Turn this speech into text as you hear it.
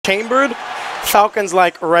chambered, Falcon's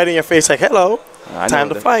like right in your face, like, hello, time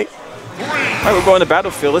to fight. All right, we're going to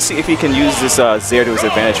Battlefield. Let's see if he can use this Zaire to his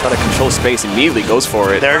advantage. Try to control space. Immediately goes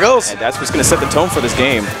for it. There it goes. And that's what's going to set the tone for this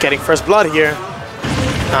game. Getting first blood here.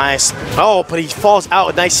 Nice. Oh, but he falls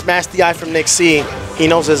out. A nice smash DI from Nick C. He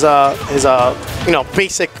knows his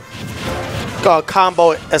basic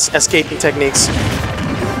combo escaping techniques.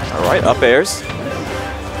 All right, up airs.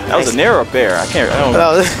 That was a narrow up air. I don't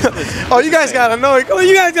know. Oh, you guys gotta know.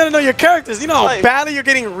 You guys gotta know your characters. You know how badly you're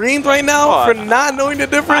getting reamed right now for not knowing the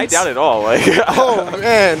difference. I doubt it all. Like, oh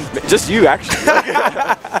man, just you actually.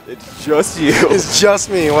 It's just you. It's just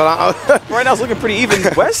me. Well, right now it's looking pretty even.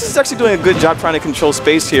 Wes is actually doing a good job trying to control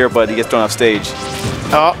space here, but he gets thrown off stage.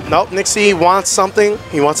 Oh nope, Nick C wants something.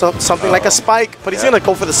 He wants something like a spike, but he's gonna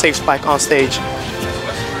go for the safe spike on stage.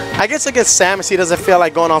 I guess against Samus, he doesn't feel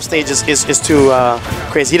like going off stage is too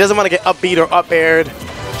crazy. He doesn't want to get upbeat or up-aired.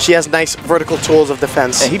 She has nice vertical tools of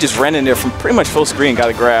defense. And he just ran in there from pretty much full screen, got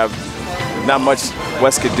a grab. Not much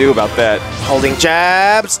Wes could do about that. Holding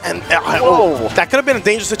jabs, and that could have been a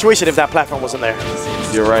dangerous situation if that platform wasn't there.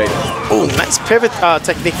 You're right. Oh, nice pivot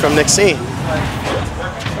technique from Nick C.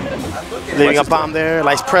 Leaving a bomb there,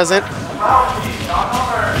 nice present.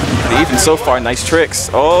 Even so far, nice tricks.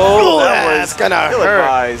 Oh, that's gonna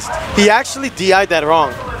hurt. He actually DI'd that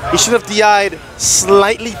wrong. He should have DI'd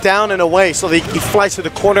slightly down and away so that he flies to the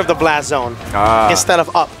corner of the blast zone instead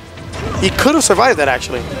of up. He could have survived that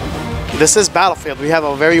actually. This is Battlefield. We have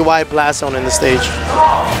a very wide blast zone in the stage.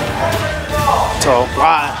 So,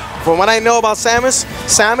 from what I know about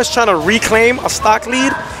Samus trying to reclaim a stock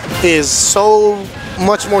lead is so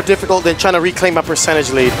much more difficult than trying to reclaim a percentage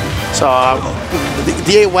lead. So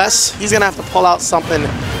DA West, he's gonna have to pull out something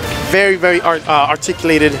very, very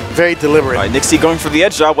articulated, very deliberate. All right, Nick C going for the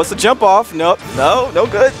edge job. What's the jump off? Nope, no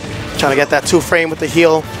good. Trying to get that 2-frame with the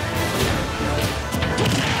heel.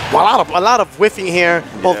 Well, a lot of whiffing here.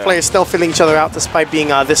 Both players still filling each other out despite being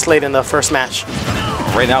this late in the first match.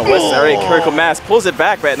 Right now, West is already critical mass, pulls it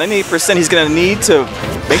back, but at 98%, he's gonna need to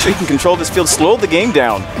make sure he can control this field, slow the game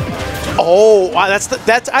down. Oh, wow,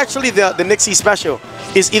 that's actually the Nick C special.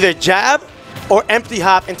 Is either jab or empty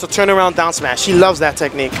hop into turnaround down smash. He loves that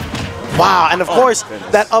technique. Wow, and of course,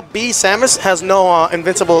 that up B, Samus has no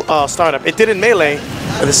invincible startup. It did in Melee,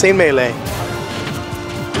 the same Melee.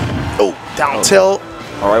 Oh, down tilt.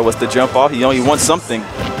 All right, what's the jump off? You know, you want something.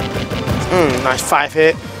 Nice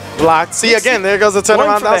 5-hit. Blocked. See, again, there goes the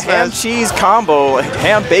turnaround down smash. Ham cheese combo,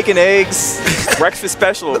 ham, bacon, eggs, breakfast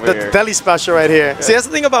special over here. The deli special right here. Yeah. See, that's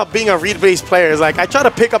the thing about being a read-based player is like I try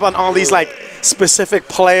to pick up on all these like specific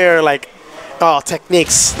player like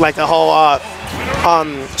techniques, like the whole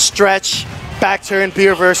stretch, back turn, B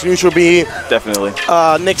reverse, neutral B. Definitely.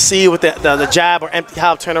 Nick C with the jab or empty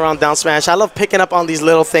hop, turnaround down smash. I love picking up on these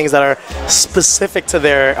little things that are specific to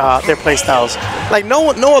their play styles. Like no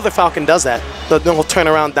other Falcon does that. The whole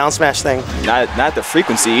turnaround down smash thing. Not the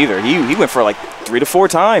frequency either. He went for like 3 to 4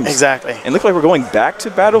 times. Exactly. And look like we're going back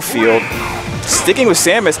to Battlefield. Sticking with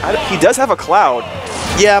Samus, he does have a cloud.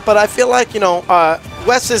 Yeah, but I feel like, you know,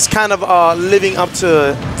 Wes is kind of living up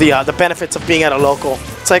to the benefits of being at a local.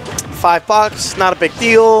 It's like $5, not a big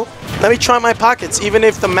deal. Let me try my pockets, even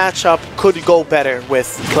if the matchup could go better with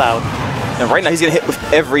Cloud. And right now he's getting hit with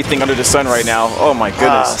everything under the sun right now. Oh my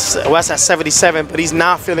goodness. Wes has 77, but he's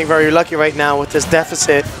not feeling very lucky right now with this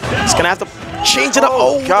deficit. He's gonna have to change it up.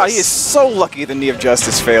 Oh God, he is so lucky the knee of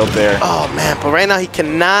justice failed there. Oh man, but right now he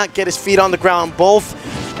cannot get his feet on the ground, both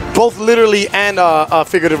literally and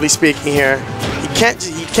figuratively speaking here.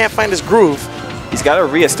 He can't find his groove. He's got to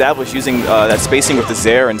reestablish using that spacing with the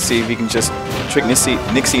Zaire and see if he can just trick Nick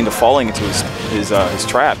C into falling into his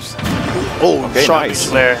traps. Oh, okay, nice.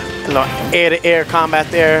 There. Air-to-air combat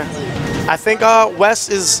there. I think Wes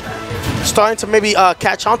is starting to maybe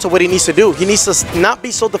catch on to what he needs to do. He needs to not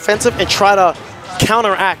be so defensive and try to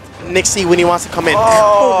counteract Nick C when he wants to come in.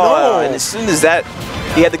 Oh no! And as soon as that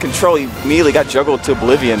he had the control, he immediately got juggled to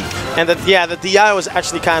oblivion. And the DI was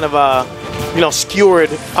actually kind of skewered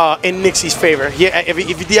in Nick C's favor. If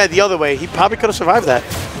he DI'd the other way, he probably could have survived that.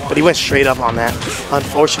 But he went straight up on that.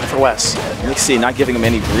 Unfortunate for Wes. Nick C not giving him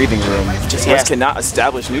any breathing room. Wes cannot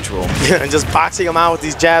establish neutral. And just boxing him out with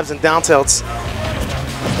these jabs and down tilts.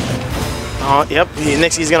 Oh, yep.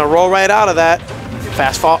 Nick C's going to roll right out of that.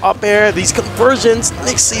 Fast fall up air. These conversions.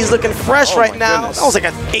 Nick C's looking fresh right now. Goodness. That was like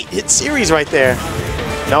an 8-hit series right there.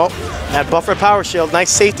 Nope. That buffer power shield. Nice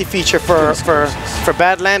safety feature for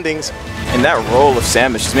bad landings. And that roll of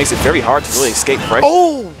Samus just makes it very hard to really escape pressure.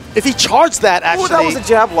 Oh! If he charged that, actually. Oh, that was a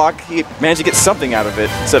jab lock. He managed to get something out of it,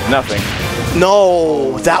 instead of nothing.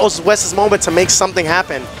 No, that was Wes's moment to make something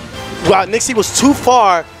happen. Wow, Nick C was too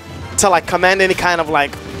far to like command any kind of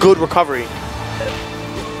like good recovery.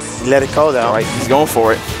 Let it go, though. All right, he's going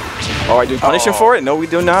for it. All right, do we punish him for it? No, we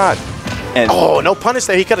do not. And no punish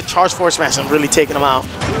there. He could have charged forward smash and really taken him out.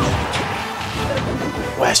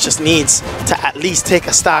 West just needs to at least take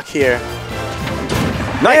a stock here.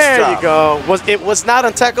 Nice there job. you go. It was not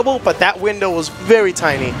untechable, but that window was very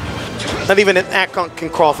tiny. Not even an Akon can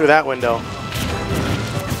crawl through that window.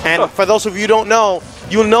 And for those of you who don't know,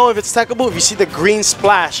 you'll know if it's techable if you see the green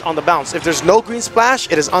splash on the bounce. If there's no green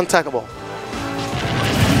splash, it is untechable.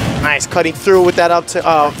 Nice, cutting through with that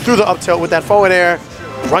through the up tilt with that forward air.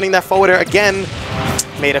 Running that forward air again.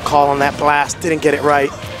 Made a call on that blast, didn't get it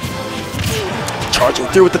right. Charging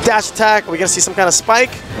through with the dash attack. Are we gonna see some kind of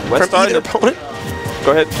spike from either opponent?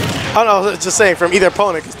 Go ahead. Oh no, just saying from either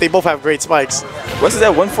opponent because they both have great spikes. West is at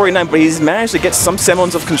 149, but he's managed to get some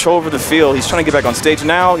semblance of control over the field. He's trying to get back on stage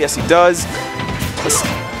now. Yes, he does.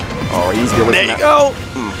 Oh, he's good with that. There you go.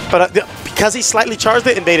 But because he slightly charged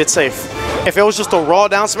it, it made it safe. If it was just a raw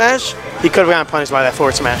down smash, he could have gotten punished by that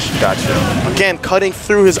forward smash. Gotcha. Again, cutting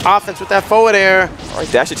through his offense with that forward air. All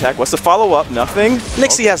right, dash attack. What's the follow-up? Nothing.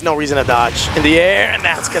 Nixie has no reason to dodge in the air, and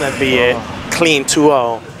that's going to be it. Clean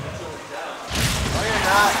 2-0.